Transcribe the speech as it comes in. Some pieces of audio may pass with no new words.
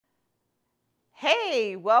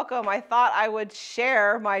Hey, welcome. I thought I would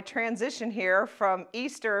share my transition here from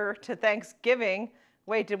Easter to Thanksgiving.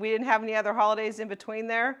 Wait, we didn't have any other holidays in between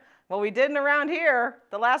there? Well, we didn't around here.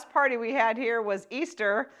 The last party we had here was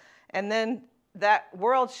Easter, and then that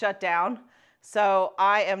world shut down. So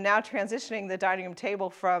I am now transitioning the dining room table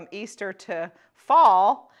from Easter to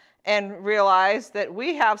fall and realized that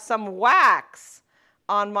we have some wax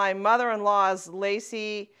on my mother-in-law's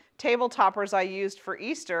lacy table toppers I used for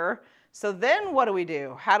Easter. So then what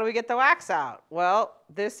do? How do we get the wax out? Well,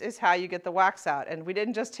 this is how you get the wax out. And we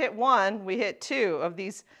didn't just hit one, we hit two of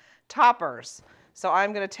these toppers. So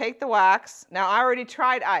I'm going to take the wax. Now I already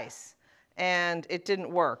tried ice and it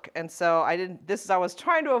didn't work. And so I was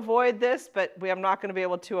trying to avoid this, but I'm not going to be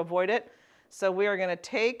able to avoid it. So we are going to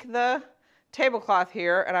take the tablecloth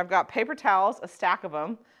here, and I've got paper towels, a stack of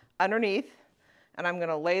them underneath, and I'm going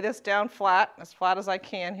to lay this down flat as I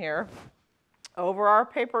can here over our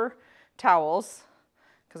paper towels,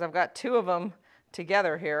 because I've got two of them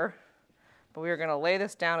together here, but we are going to lay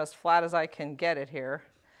this down as flat as I can get it here.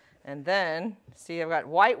 And then, see, I've got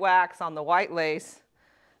white wax on the white lace,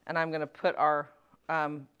 and I'm going to put our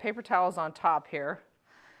paper towels on top here,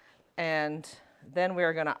 and then we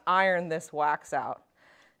are going to iron this wax out.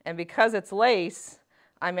 And because it's lace,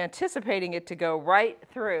 I'm anticipating it to go right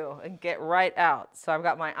through and get right out. So I've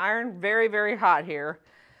got my iron very, very hot here,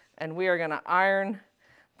 and we are going to iron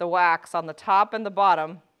the wax on the top and the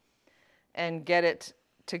bottom and get it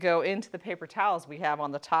to go into the paper towels we have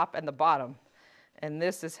on the top and the bottom. And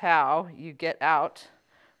this is how you get out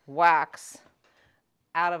wax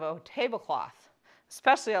out of a tablecloth,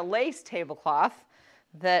 especially a lace tablecloth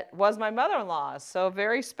that was my mother-in-law's, so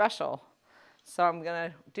very special. So I'm going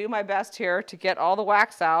to do my best here to get all the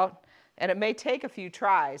wax out, and it may take a few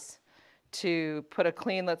tries to put a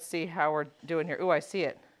clean, let's see how we're doing here. Ooh, I see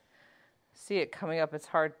it. See it coming up. It's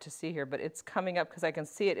hard to see here, but it's coming up because I can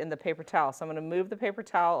see it in the paper towel. So I'm going to move the paper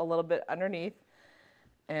towel a little bit underneath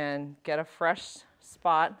and get a fresh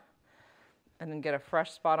spot, and then get a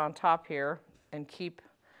fresh spot on top here and keep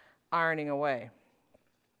ironing away.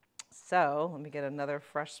 So let me get another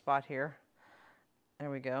fresh spot here. There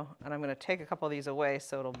we go. And I'm going to take a couple of these away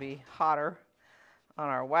so it'll be hotter on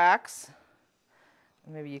our wax.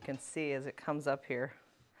 And maybe you can see as it comes up here.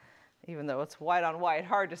 Even though it's white on white,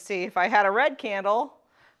 hard to see. If I had a red candle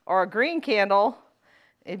or a green candle,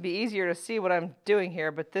 it'd be easier to see what I'm doing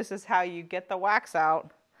here, but this is how you get the wax out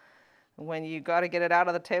when you got to get it out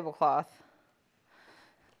of the tablecloth.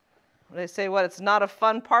 They say, what, it's not a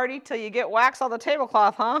fun party till you get wax on the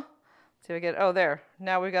tablecloth, huh? See if I get, oh, there.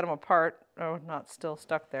 Now we got them apart. Oh, not still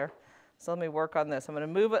stuck there. So let me work on this. I'm going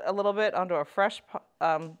to move it a little bit onto a fresh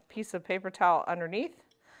piece of paper towel underneath,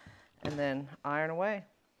 and then iron away.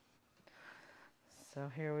 So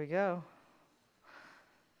here we go.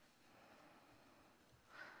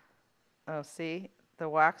 Oh, see, the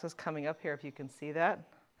wax is coming up here if you can see that.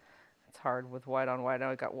 It's hard with white on white. Now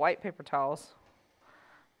I've got white paper towels.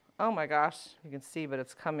 Oh my gosh, you can see, but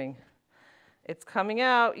it's coming. It's coming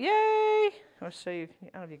out. Yay! I'll show you. I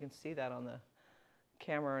don't know if you can see that on the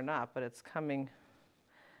camera or not, but it's coming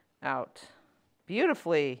out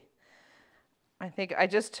beautifully. I think I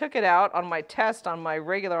just took it out on my test on my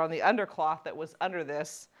regular, on the undercloth that was under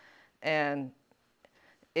this, and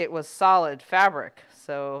it was solid fabric.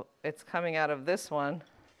 So it's coming out of this one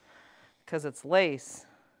because it's lace.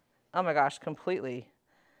 Oh my gosh, completely.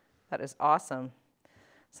 That is awesome.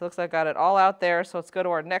 So it looks like I got it all out there. So let's go to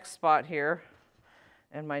our next spot here.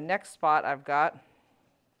 And my next spot, I've got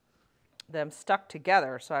them stuck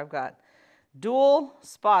together. So I've got dual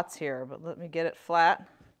spots here, but let me get it flat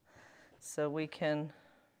so we can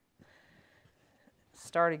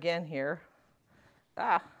start again here.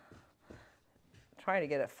 Trying to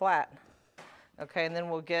get it flat. Okay, and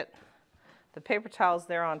then we'll get the paper towels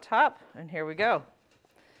there on top, and here we go.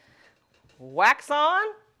 Wax on,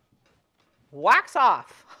 wax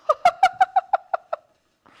off.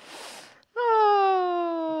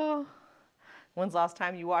 Oh. When's the last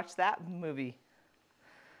time you watched that movie?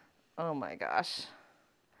 Oh my gosh.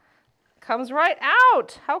 Comes right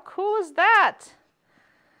out. How cool is that?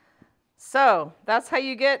 So that's how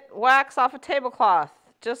you get wax off a tablecloth,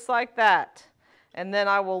 just like that. And then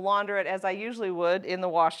I will launder it as I usually would in the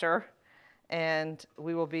washer, and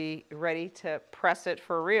we will be ready to press it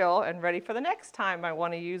for real and ready for the next time I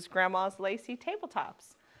want to use Grandma's lacy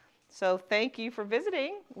tabletops. So thank you for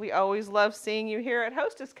visiting. We always love seeing you here at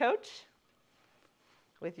Hostess Coach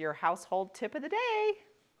with your household tip of the day.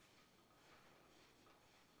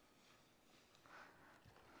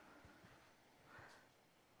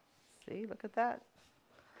 See, look at that.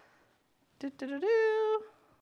 Do, do, do, do.